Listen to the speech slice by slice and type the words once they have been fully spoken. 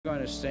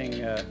going to sing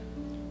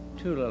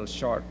two little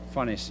short,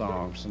 funny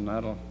songs, and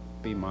that'll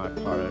be my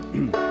part of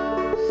it.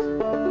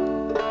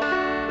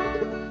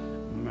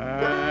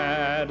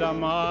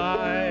 Madam,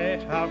 I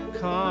have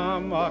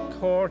come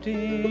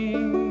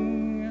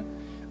a-courting.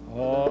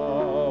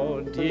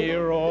 Oh,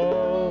 dear,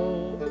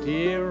 oh,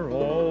 dear,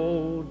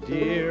 oh,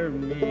 dear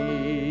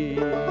me.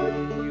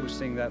 You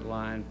sing that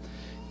line.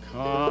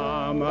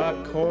 Come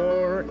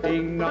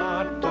a-courting,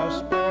 not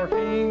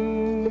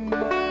a-sporting.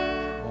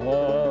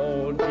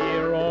 Oh,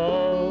 dear,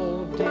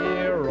 oh,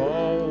 dear,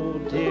 oh,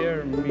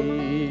 dear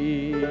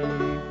me.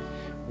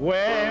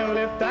 Well,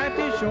 if that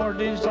is your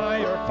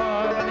desire,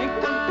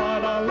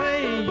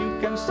 fa-da-ding-dum-fa-da-lay, you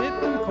can sit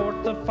and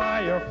court the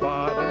fire,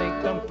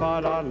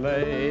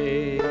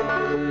 fa-da-ding-dum-fa-da-lay.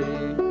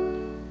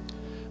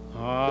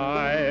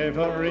 I've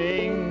a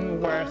ring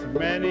worth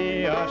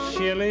many a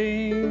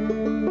shilling.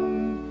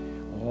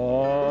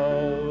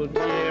 Oh,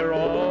 dear,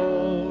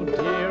 oh,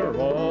 dear,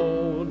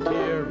 oh,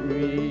 dear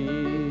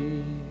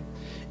me.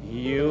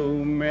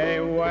 You may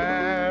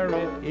wear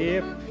it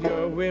if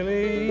you're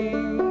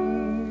willing.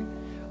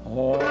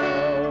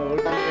 Oh,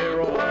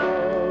 dear,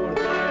 oh,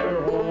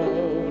 dear,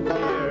 oh,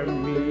 dear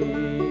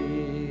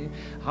me.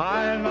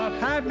 I'll not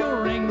have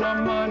your ring nor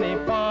money,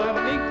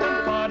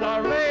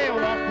 fa-da-ding-dum-fa-da-lay.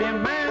 Want me a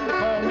man to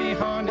call me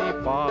honey,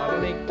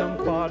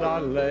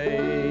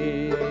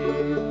 fa-da-ding-dum-fa-da-lay.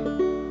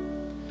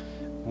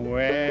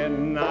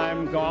 When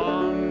I'm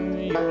gone,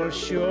 you'll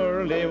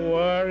surely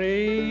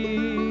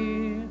worry.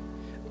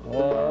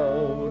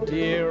 Oh,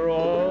 dear,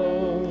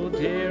 oh,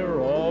 dear,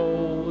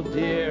 oh,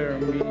 dear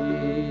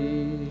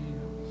me.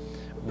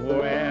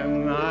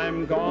 When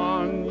I'm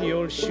gone,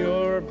 you'll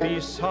sure be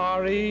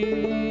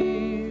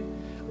sorry.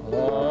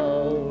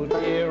 Oh,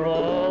 dear,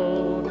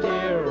 oh,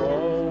 dear,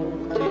 oh,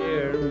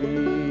 dear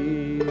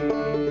me.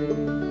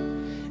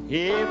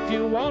 If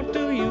you want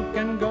to, you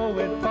can go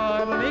it,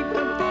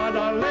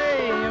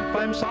 fa-da-ding-dum-fa-da-lay. If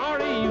I'm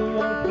sorry, you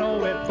won't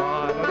know it,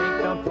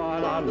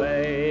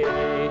 fa-da-ding-dum-fa-da-lay.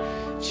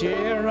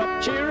 Cheer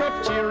up, cheer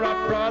up, cheer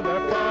up,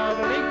 brother,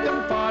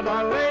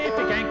 fa-da-ding-dum-fa-da-lay. If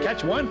you can't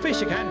catch one fish,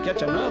 you can't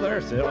catch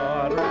another,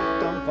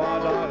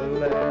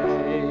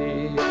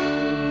 fa-da-ding-dum-fa-da-lay.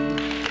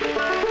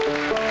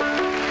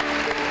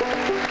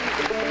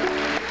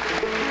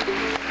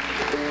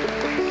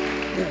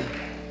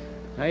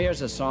 Now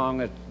here's a song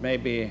that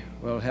maybe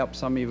will help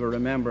some of you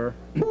remember,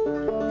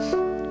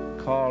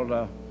 called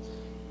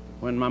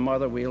When My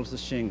Mother Wheels the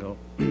Shingle.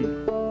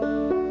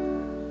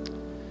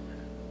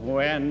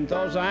 When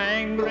those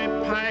angry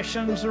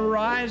passions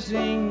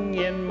rising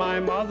in my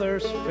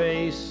mother's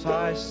face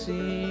I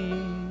see,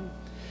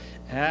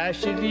 as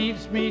she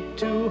leads me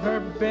to her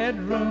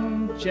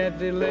bedroom,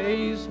 gently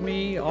lays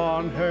me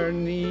on her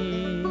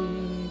knee,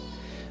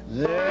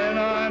 then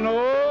I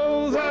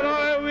know that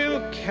I will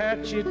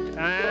catch it,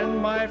 and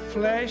my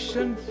flesh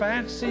and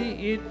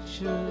fancy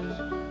itches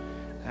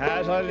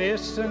as I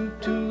listen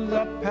to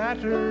the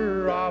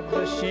patter of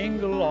the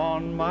shingle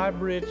on my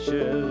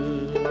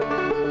breeches.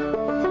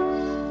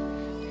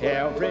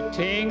 Every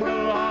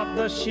tingle of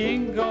the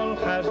shingle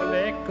has an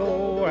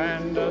echo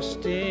and a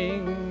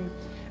sting,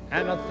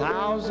 and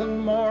 1,000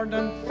 more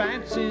than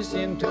fancies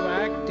into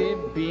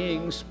active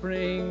being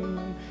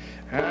spring.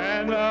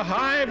 And a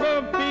hive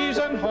of bees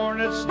and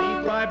hornets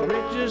neath my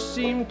bridges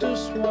seem to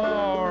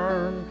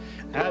swarm,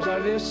 as I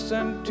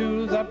listen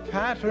to the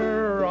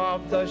patter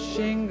of the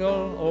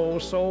shingle, oh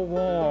so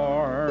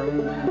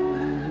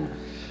warm.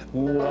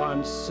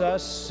 Once a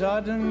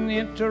sudden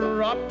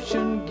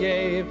interruption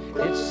gave,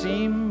 it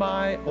seemed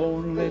my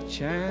only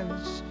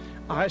chance.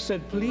 I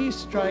said, please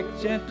strike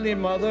gently,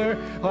 mother,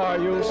 or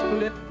you'll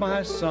split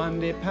my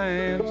Sunday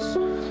pants.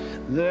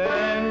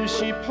 Then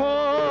she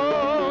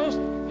paused,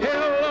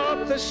 held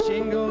out the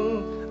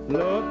shingle,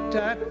 looked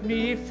at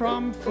me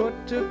from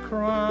foot to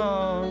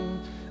crown.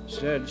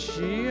 Said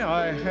she,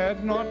 I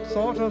had not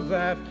thought of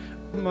that.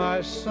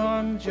 My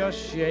son, just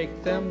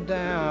shake them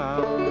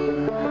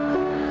down.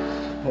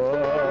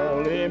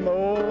 Holy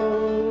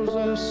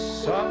Moses,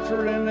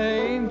 suffering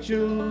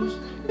angels,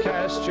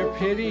 cast your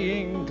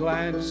pitying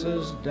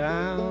glances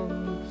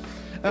down.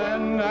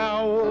 And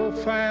now, O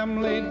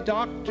family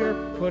doctor,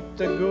 put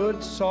the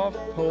good soft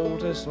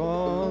poultice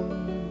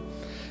on.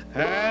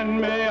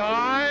 And may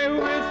I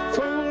with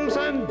fools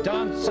and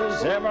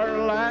dunces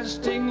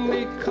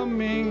everlastingly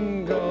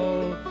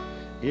commingle,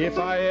 if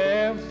I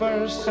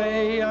ever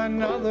say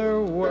another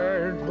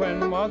word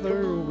when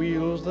mother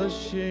wheels the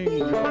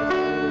shingle.